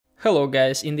Hello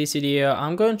guys, in this video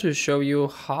I'm going to show you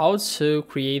how to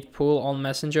create pool on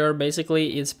Messenger.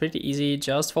 Basically it's pretty easy,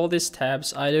 just follow these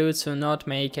steps I do to not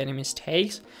make any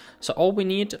mistakes. So all we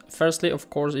need firstly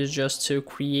of course is just to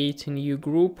create a new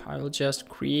group. I will just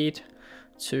create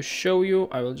to show you.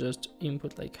 I will just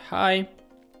input like hi,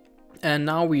 and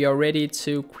now we are ready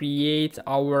to create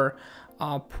our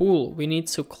pool. We need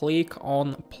to click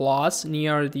on plus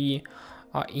near the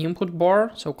input bar,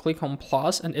 so click on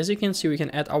plus, and as you can see we can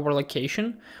add our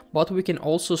location, but we can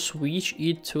also switch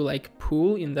it to like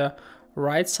pool in the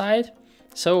right side.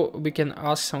 So we can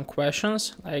ask some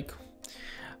questions like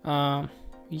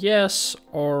yes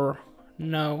or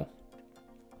no,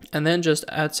 and then just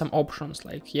add some options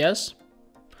like yes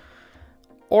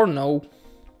or no.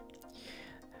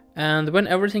 And when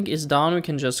everything is done we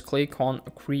can just click on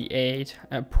create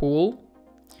a pool.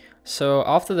 So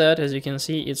after that, as you can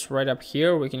see, it's right up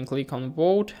here. We can click on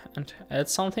vote and add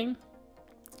something.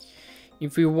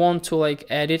 If we want to like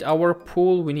edit our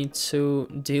pool, we need to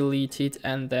delete it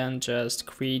and then just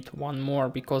create one more,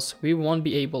 because we won't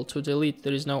be able to delete.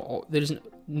 There is no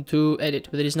to edit,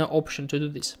 but there is no option to do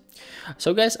this.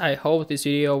 So guys, I hope this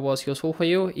video was useful for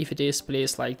you. If it is,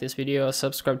 please like this video,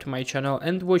 subscribe to my channel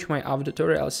and watch my other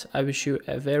tutorials. I wish you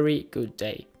a very good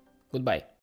day. Goodbye.